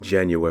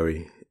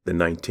January the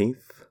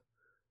 19th,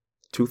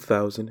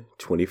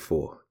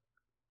 2024.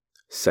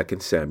 2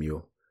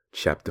 Samuel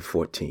chapter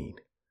 14.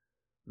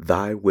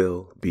 Thy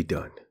will be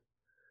done.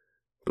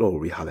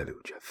 Glory,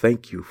 hallelujah.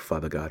 Thank you,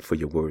 Father God, for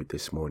your word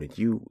this morning.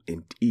 You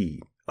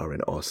indeed are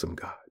an awesome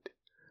God.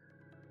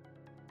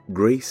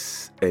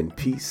 Grace and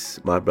peace,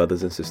 my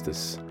brothers and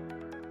sisters.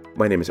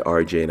 My name is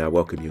RJ and I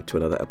welcome you to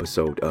another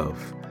episode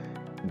of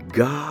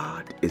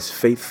God is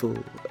Faithful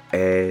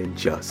and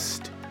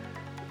Just,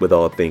 with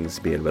all things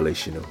being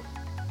relational.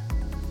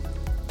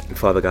 And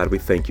Father God, we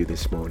thank you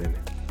this morning.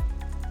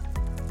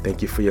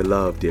 Thank you for your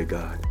love, dear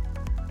God.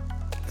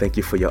 Thank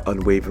you for your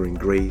unwavering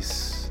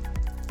grace,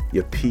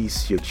 your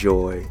peace, your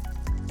joy.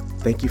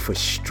 Thank you for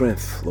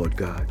strength, Lord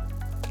God.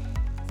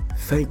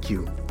 Thank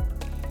you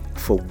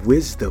for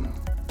wisdom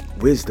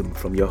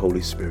from your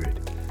Holy Spirit.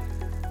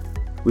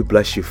 We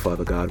bless you,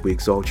 Father God. We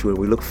exalt you and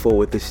we look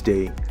forward this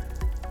day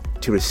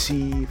to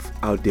receive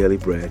our daily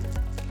bread,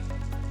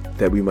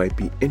 that we might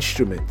be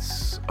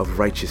instruments of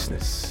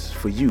righteousness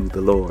for you,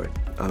 the Lord,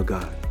 our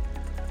God,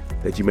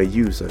 that you may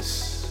use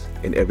us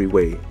in every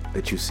way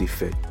that you see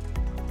fit.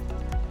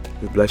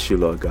 We bless you,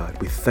 Lord God.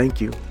 We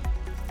thank you.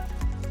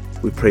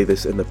 We pray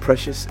this in the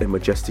precious and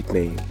majestic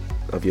name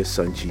of your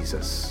Son,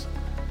 Jesus.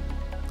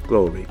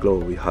 Glory,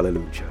 glory,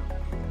 hallelujah.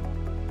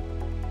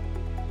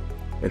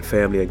 And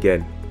family,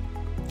 again,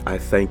 I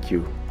thank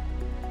you.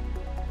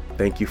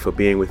 Thank you for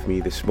being with me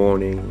this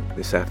morning,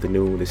 this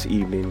afternoon, this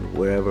evening,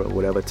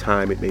 whatever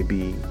time it may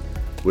be,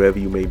 wherever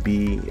you may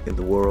be in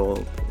the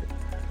world.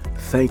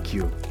 Thank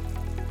you.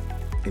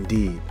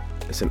 Indeed,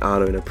 it's an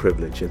honor and a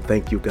privilege. And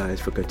thank you guys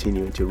for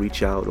continuing to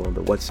reach out on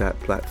the WhatsApp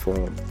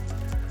platform.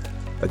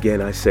 Again,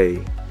 I say,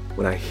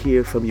 when I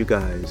hear from you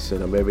guys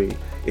and I'm ever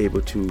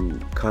able to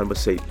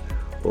conversate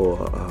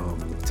or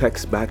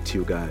text back to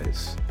you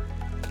guys,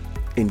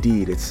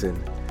 indeed, it's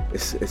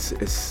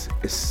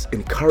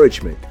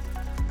encouragement.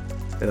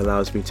 It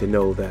allows me to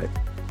know that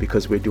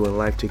because we're doing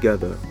life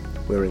together,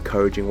 we're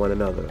encouraging one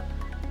another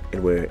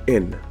and we're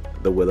in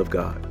the will of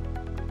God.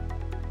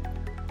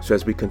 So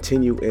as we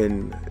continue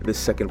in the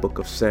second book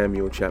of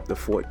Samuel, chapter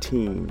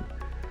 14,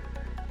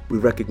 we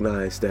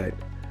recognize that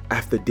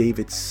after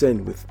David's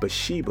sin with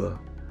Bathsheba,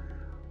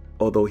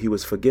 although he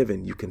was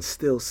forgiven, you can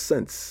still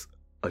sense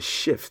a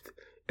shift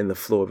in the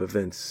flow of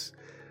events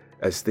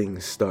as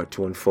things start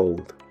to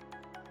unfold.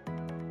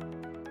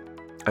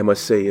 I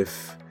must say,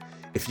 if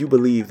you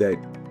believe that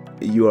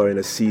you are in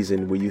a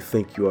season where you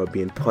think you are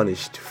being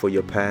punished for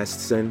your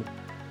past sin,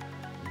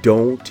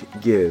 don't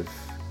give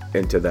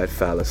into that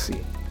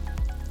fallacy.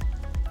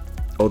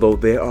 Although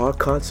there are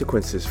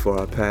consequences for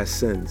our past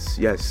sins,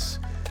 yes,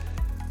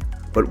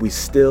 but we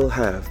still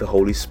have the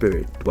Holy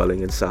Spirit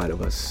dwelling inside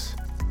of us.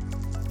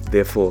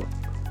 Therefore,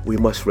 we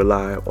must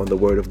rely on the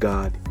Word of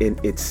God in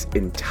its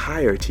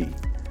entirety.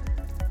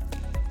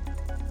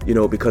 You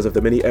know, because of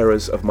the many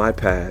errors of my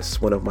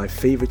past, one of my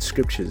favorite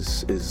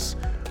scriptures is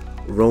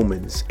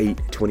Romans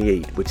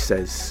 8:28, which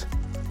says,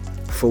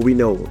 "For we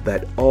know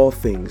that all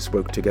things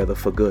work together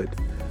for good,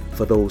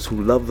 for those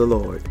who love the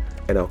Lord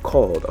and are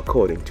called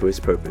according to his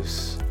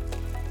purpose."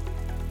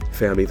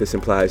 Family, this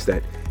implies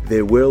that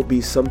there will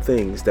be some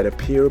things that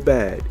appear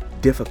bad,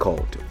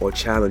 difficult, or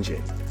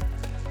challenging.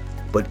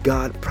 But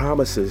God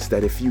promises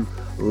that if you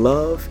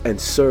love and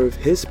serve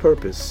his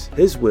purpose,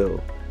 his will,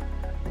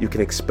 you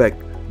can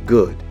expect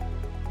good.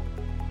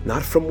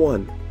 Not from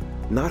one,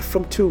 not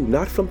from two,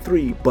 not from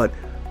three, but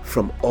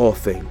from all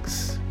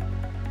things.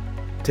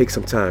 Take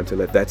some time to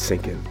let that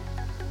sink in.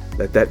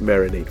 Let that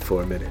marinate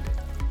for a minute.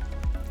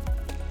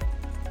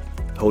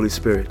 Holy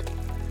Spirit,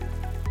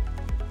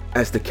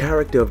 as the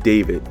character of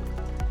David,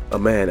 a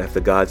man after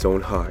God's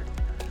own heart,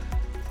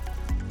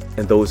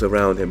 and those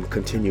around him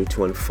continue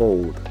to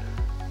unfold,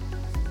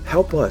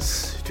 help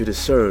us to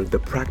discern the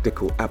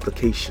practical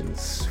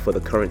applications for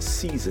the current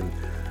season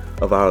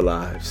of our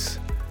lives,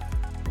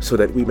 so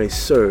that we may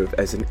serve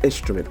as an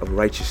instrument of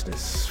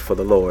righteousness for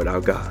the Lord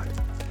our God.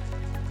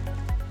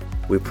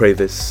 We pray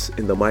this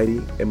in the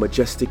mighty and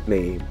majestic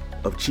name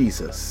of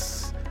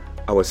Jesus,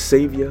 our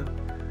Savior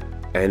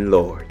and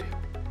Lord.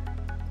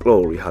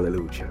 Glory,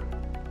 hallelujah.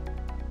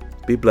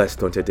 Be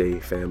blessed on today,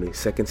 family.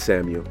 2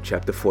 Samuel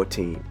chapter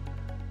 14.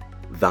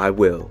 Thy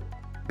will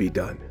be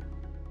done.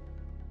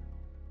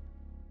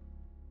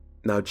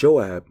 Now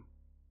Joab,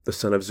 the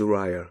son of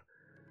Zeruiah,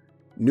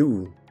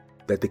 knew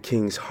that the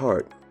king's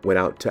heart went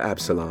out to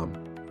Absalom.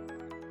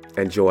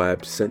 And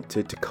Joab sent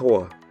to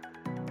Tekoa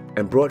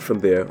and brought from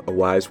there a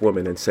wise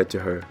woman and said to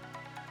her,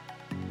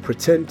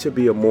 "Pretend to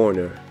be a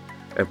mourner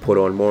and put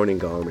on mourning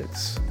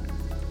garments.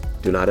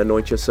 Do not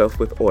anoint yourself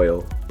with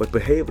oil, but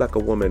behave like a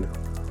woman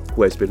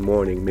who has been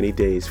mourning many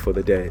days for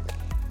the dead.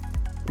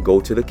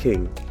 Go to the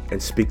king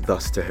and speak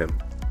thus to him."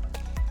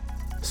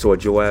 So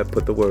Joab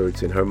put the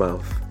words in her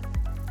mouth.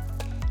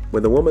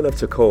 When the woman of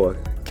Tekoa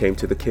came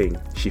to the king,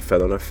 she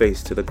fell on her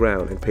face to the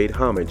ground and paid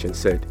homage and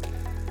said,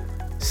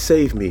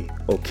 "Save me,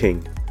 O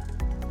king."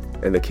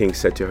 And the king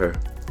said to her,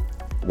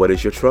 "What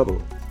is your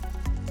trouble?"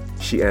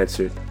 She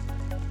answered,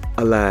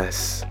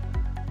 "Alas,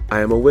 I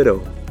am a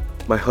widow.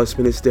 My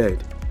husband is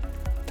dead,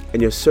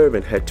 And your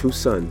servant had 2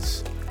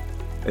 sons,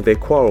 and they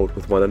quarreled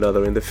with one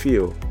another in the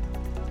field.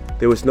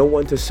 There was no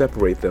one to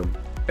separate them,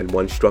 and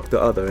one struck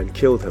the other and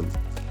killed him.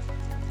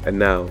 And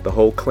now the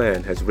whole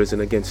clan has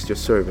risen against your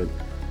servant,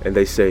 and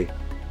they say,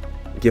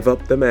 'Give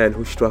up the man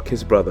who struck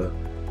his brother,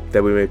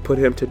 that we may put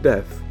him to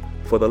death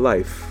for the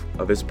life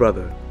of his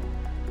brother,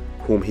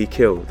 whom he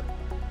killed.'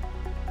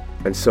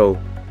 And so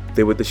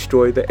they would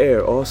destroy the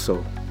heir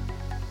also.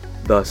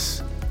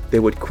 Thus they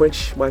would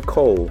quench my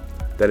coal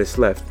that is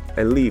left,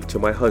 and leave to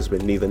my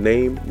husband neither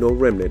name nor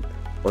remnant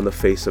on the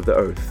face of the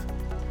earth."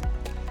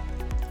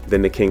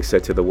 Then the king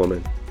said to the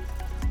woman,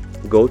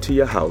 "Go to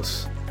your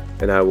house,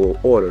 and I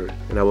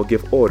will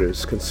give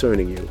orders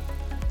concerning you."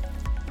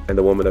 And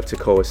the woman of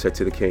Tekoa said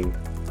to the king,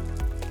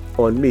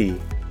 "On me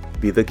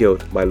be the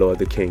guilt, my lord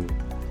the king,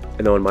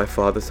 and on my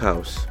father's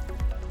house.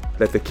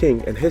 Let the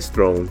king and his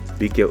throne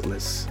be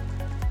guiltless."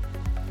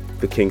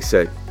 The king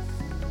said,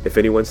 "If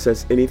anyone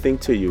says anything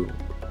to you,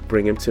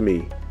 bring him to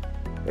me,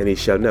 and he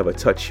shall never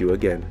touch you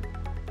again."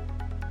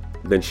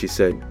 Then she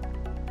said,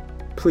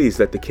 "Please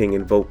let the king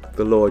invoke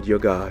the Lord your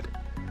God,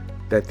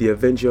 that the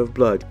avenger of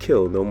blood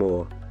kill no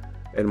more,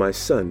 and my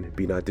son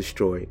be not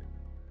destroyed."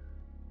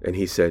 And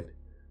he said,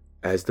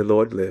 "As the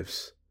Lord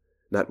lives,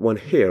 not one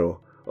hair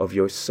of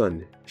your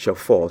son shall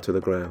fall to the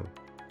ground."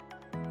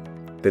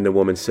 Then the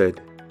woman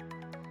said,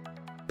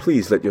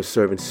 "Please let your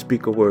servant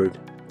speak a word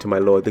to my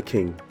lord the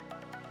king."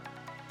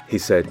 He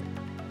said,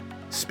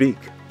 "Speak."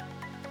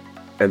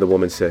 And the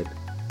woman said,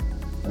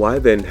 "Why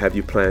then have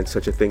you planned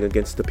such a thing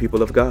against the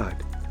people of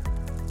God?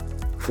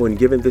 For in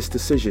giving this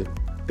decision,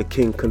 the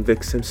king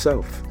convicts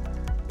himself,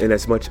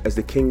 inasmuch as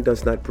the king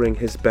does not bring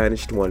his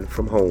banished one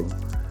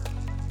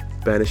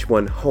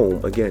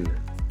home again.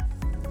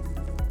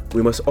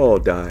 We must all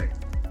die.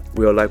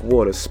 We are like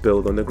water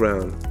spilled on the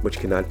ground, which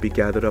cannot be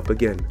gathered up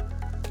again.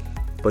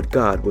 But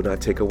God will not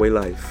take away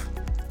life,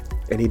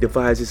 and he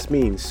devises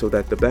means so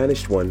that the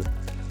banished one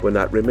will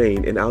not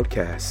remain an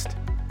outcast.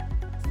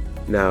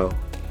 Now,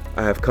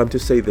 I have come to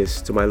say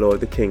this to my lord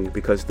the king,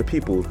 because the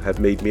people have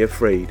made me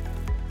afraid,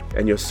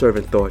 and your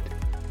servant thought,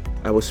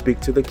 I will speak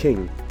to the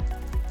king.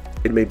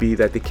 It may be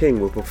that the king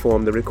will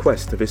perform the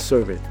request of his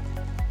servant.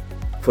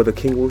 For the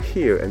king will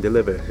hear and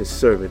deliver his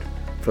servant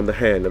from the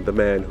hand of the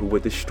man who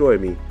would destroy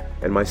me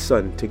and my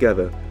son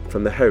together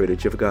from the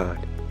heritage of God.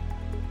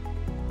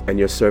 And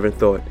your servant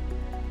thought,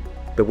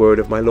 the word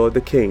of my lord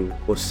the king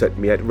will set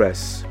me at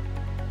rest.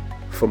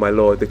 For my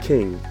lord the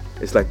king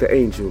is like the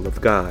angel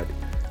of God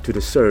to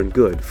discern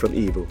good from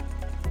evil.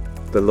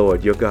 The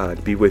Lord your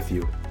God be with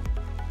you."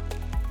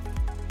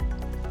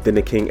 Then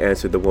the king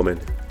answered the woman,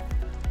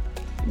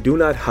 "Do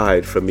not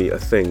hide from me a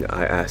thing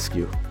I ask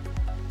you."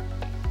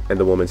 And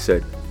the woman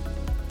said,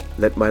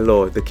 "Let my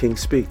lord the king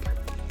speak."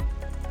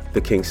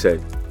 The king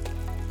said,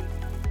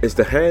 "Is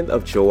the hand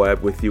of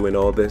Joab with you in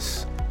all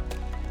this?"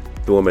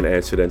 The woman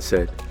answered and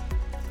said,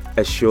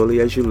 "As surely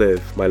as you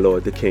live, my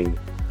lord the king,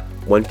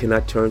 one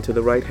cannot turn to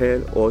the right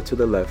hand or to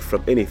the left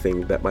from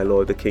anything that my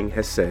lord the king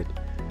has said.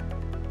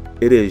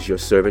 It is your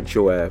servant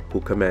Joab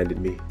who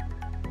commanded me.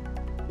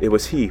 It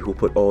was he who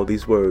put all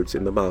these words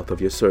in the mouth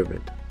of your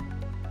servant.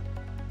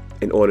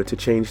 In order to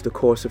change the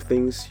course of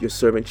things, your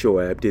servant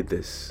Joab did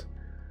this.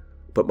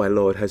 But my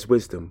lord has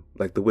wisdom,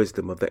 like the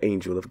wisdom of the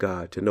angel of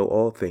God, to know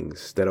all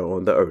things that are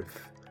on the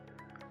earth."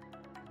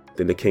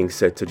 Then the king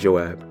said to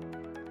Joab,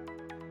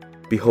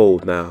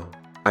 "Behold now,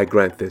 I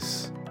grant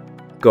this.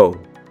 Go,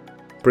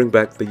 bring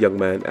back the young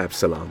man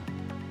Absalom."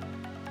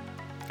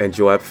 And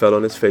Joab fell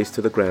on his face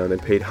to the ground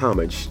and paid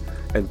homage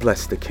and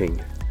blessed the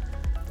king.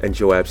 And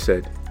Joab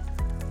said,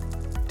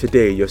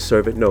 "Today your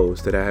servant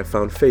knows that I have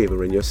found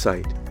favor in your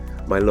sight,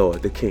 my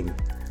lord the king,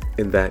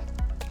 in that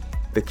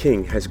the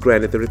king has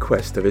granted the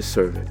request of his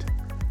servant."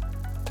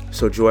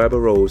 So Joab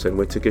arose and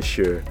went to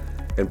Geshur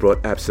and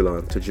brought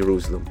Absalom to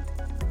Jerusalem.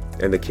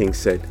 And the king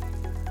said,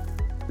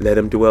 "Let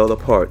him dwell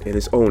apart in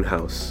his own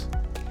house.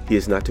 He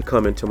is not to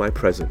come into my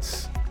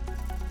presence."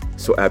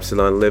 So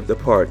Absalom lived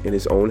apart in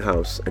his own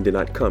house and did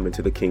not come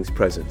into the king's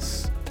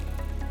presence.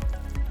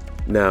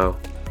 Now,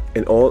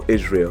 in all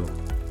Israel,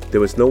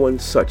 there was no one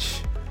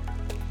such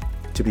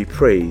to be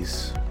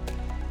praised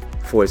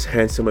for his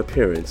handsome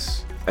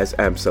appearance as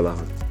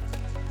Absalom.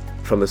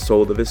 From the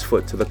sole of his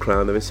foot to the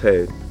crown of his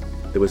head,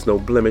 there was no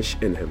blemish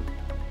in him.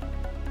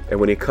 And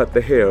when he cut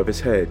the hair of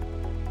his head,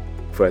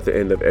 for at the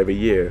end of every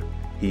year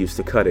he used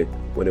to cut it,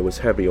 when it was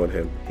heavy on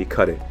him, he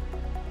cut it.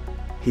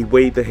 He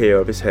weighed the hair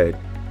of his head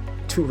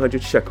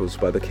 200 shekels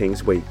by the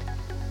king's weight.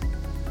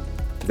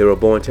 There were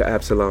born to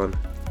Absalom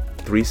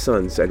 3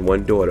 sons and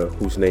 1 daughter,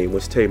 whose name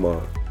was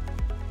Tamar.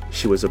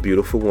 She was a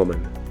beautiful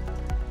woman.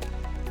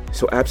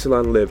 So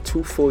Absalom lived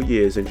 2 full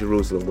years in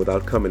Jerusalem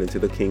without coming into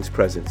the king's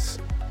presence.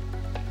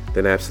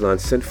 Then Absalom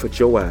sent for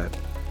Joab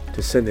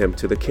to send him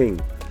to the king,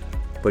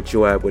 but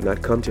Joab would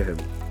not come to him.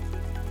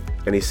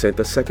 And he sent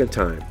a second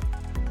time,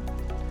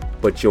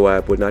 but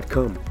Joab would not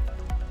come.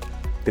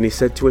 Then he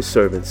said to his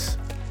servants,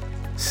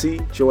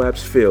 "See,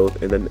 Joab's field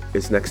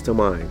is next to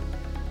mine,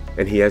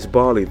 and he has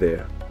barley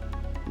there.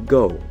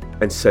 Go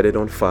and set it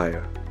on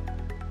fire."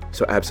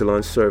 So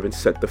Absalom's servants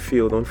set the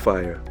field on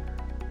fire.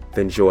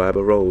 Then Joab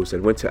arose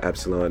and went to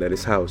Absalom at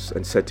his house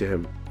and said to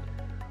him,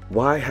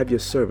 "Why have your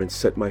servants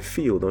set my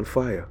field on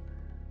fire?"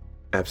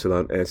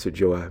 Absalom answered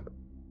Joab,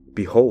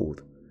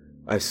 "Behold,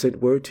 I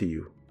sent word to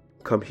you,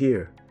 come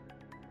here,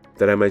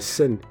 that I might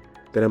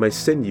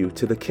send you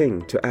to the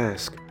king to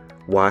ask,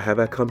 why have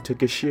I come to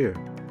Geshur?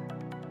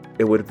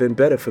 It would have been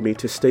better for me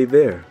to stay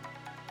there.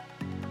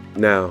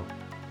 Now,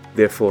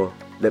 therefore,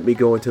 let me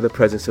go into the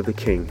presence of the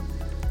king.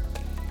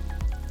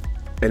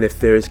 And if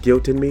there is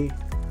guilt in me,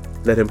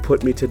 let him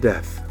put me to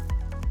death."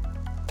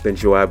 Then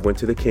Joab went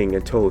to the king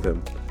and told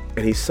him,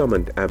 and he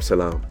summoned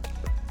Absalom.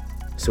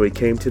 So he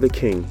came to the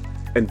king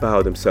and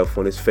bowed himself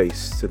on his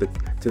face to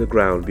the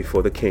ground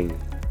before the king.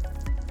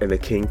 And the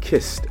king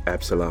kissed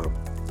Absalom.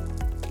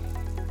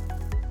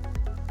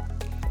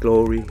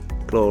 Glory,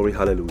 glory,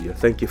 hallelujah.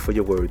 Thank you for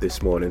your word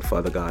this morning,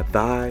 Father God.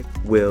 Thy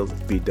will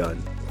be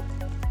done.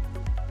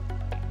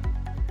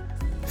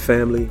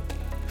 Family,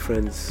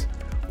 friends,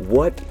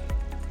 what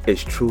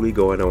is truly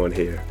going on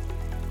here?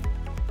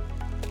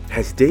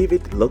 Has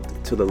David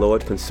looked to the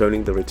Lord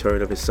concerning the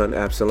return of his son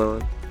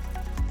Absalom?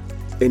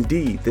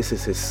 Indeed, this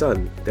is his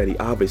son that he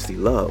obviously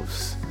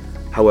loves.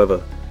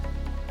 However,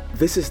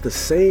 this is the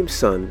same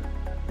son,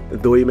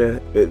 though he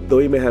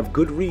may have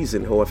good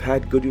reason or have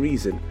had good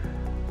reason,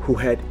 who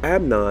had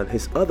Amnon,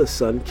 his other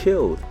son,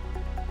 killed.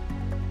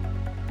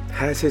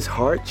 Has his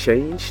heart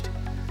changed?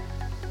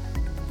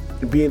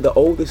 Being the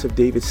oldest of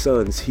David's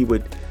sons, he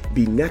would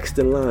be next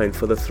in line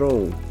for the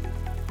throne.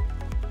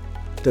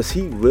 Does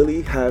he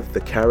really have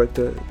the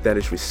character that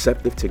is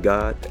receptive to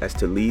God as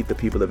to lead the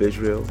people of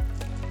Israel?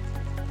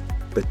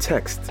 The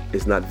text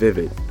is not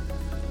vivid,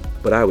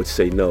 but I would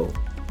say no.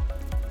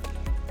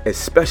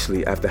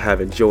 Especially after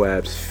having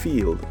Joab's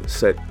field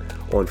set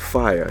on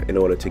fire in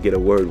order to get a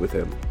word with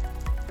him.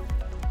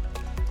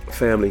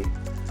 Family,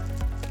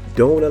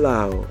 don't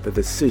allow the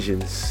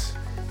decisions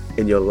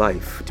in your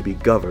life to be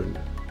governed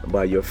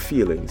by your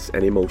feelings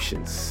and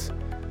emotions.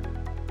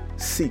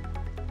 Seek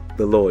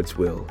the Lord's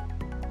will.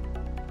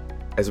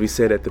 As we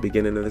said at the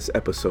beginning of this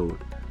episode,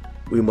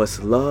 we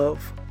must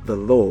love the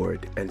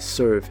Lord and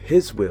serve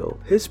His will,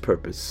 His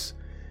purpose,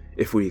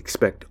 if we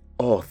expect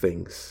all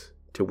things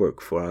to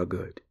work for our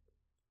good.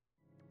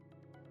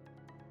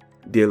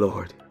 Dear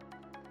Lord,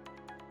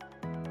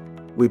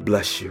 we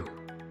bless you.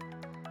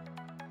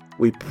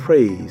 We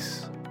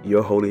praise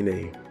your holy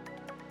name.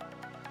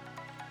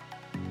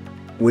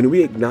 When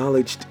we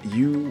acknowledged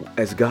you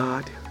as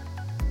God,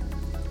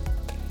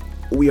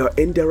 we are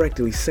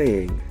indirectly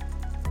saying,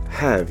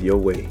 have your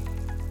way.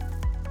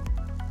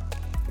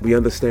 We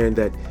understand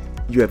that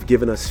you have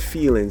given us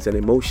feelings and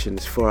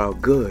emotions for our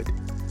good.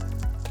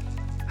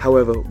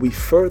 However, we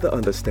further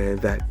understand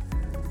that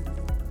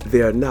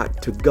they are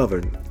not to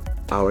govern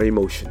our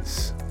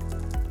emotions.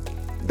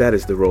 That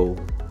is the role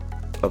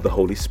of the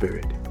Holy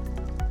Spirit.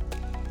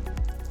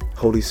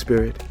 Holy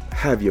Spirit,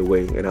 have your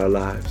way in our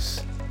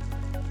lives.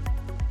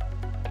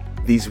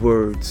 These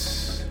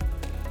words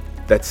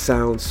that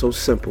sound so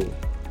simple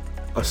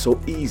are so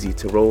easy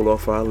to roll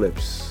off our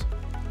lips,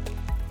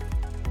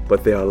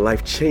 but they are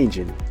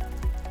life-changing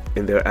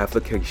in their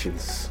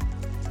applications.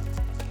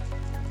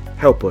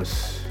 Help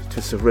us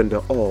to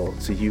surrender all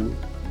to you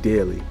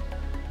daily,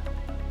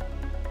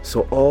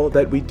 so all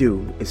that we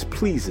do is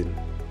pleasing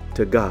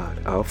to God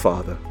our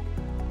Father.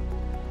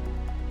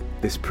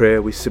 This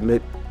prayer we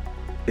submit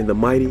in the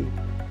mighty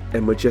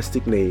and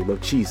majestic name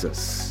of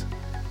Jesus,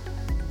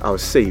 our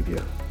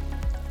Savior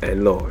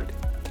and Lord.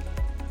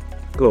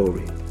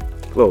 Glory,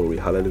 glory,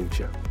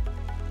 hallelujah.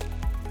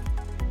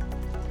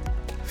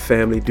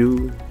 Family,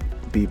 do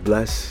be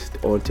blessed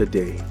on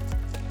today.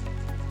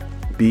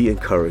 Be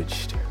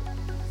encouraged.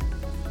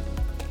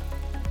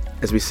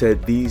 As we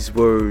said, these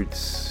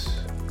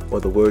words, or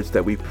the words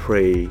that we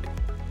prayed,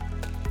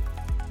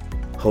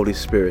 Holy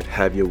Spirit,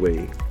 have your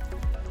way.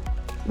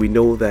 We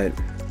know that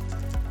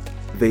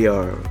they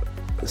are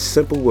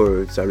simple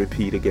words, I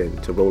repeat again,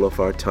 to roll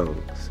off our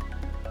tongues,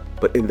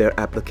 but in their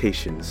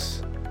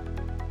applications,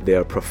 they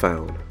are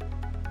profound.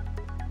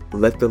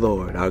 Let the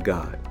Lord, our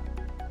God,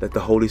 let the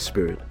Holy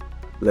Spirit,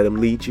 let Him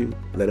lead you,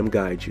 let Him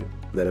guide you,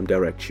 let Him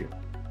direct you.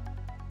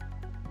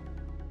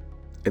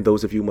 And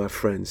those of you, my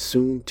friends,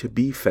 soon to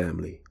be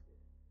family,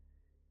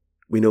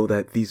 we know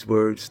that these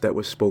words that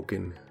were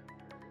spoken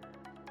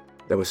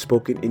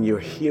in your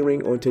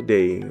hearing on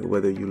today,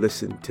 whether you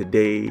listened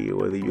today,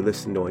 whether you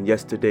listened on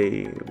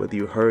yesterday, whether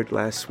you heard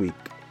last week,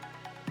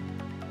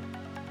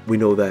 we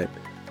know that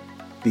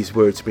these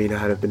words may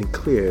not have been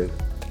clear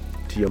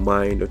to your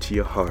mind or to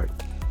your heart.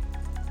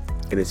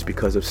 And it's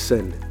because of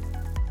sin.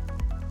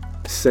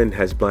 Sin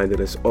has blinded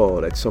us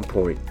all at some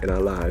point in our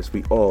lives.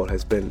 We all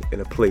has been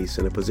in a place,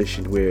 in a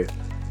position where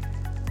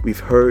we've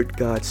heard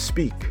God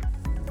speak,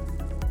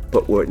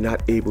 but we're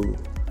not able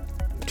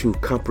to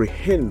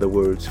comprehend the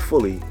words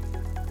fully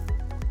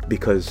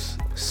because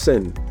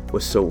sin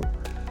was so,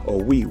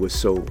 or we were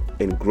so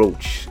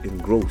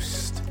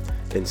engrossed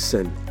in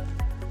sin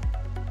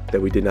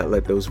that we did not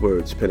let those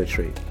words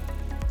penetrate.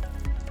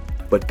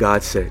 But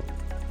God said,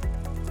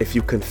 If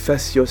you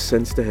confess your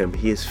sins to him,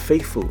 he is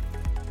faithful,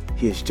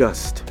 he is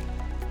just,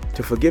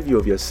 to forgive you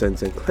of your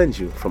sins and cleanse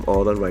you from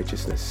all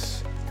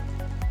unrighteousness.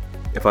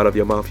 If out of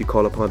your mouth you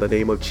call upon the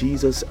name of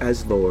Jesus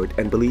as Lord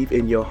and believe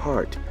in your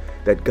heart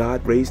that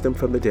God raised him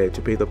from the dead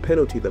to pay the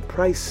penalty, the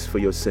price for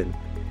your sin,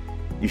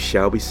 you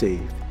shall be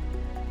saved.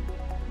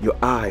 Your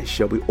eyes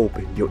shall be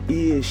opened, your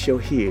ears shall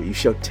hear, you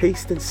shall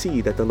taste and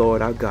see that the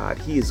Lord our God,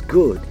 he is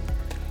good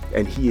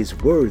and he is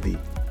worthy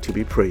to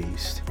be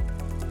praised.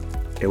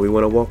 And we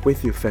want to walk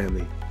with you,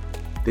 family.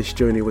 This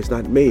journey was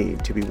not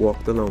made to be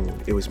walked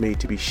alone. It was made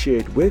to be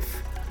shared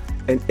with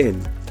and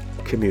in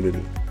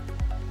community.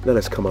 Let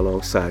us come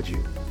alongside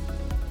you.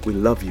 We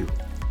love you.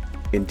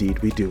 Indeed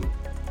we do.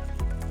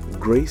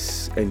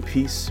 Grace and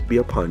peace be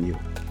upon you.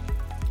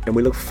 And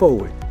we look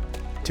forward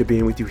to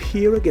being with you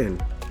here again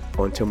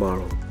on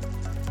tomorrow.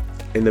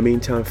 In the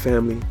meantime,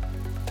 family,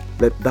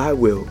 let thy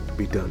will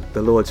be done,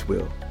 the Lord's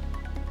will,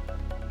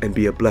 and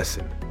be a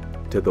blessing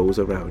to those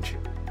around you.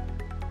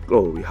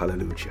 Glory,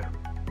 hallelujah.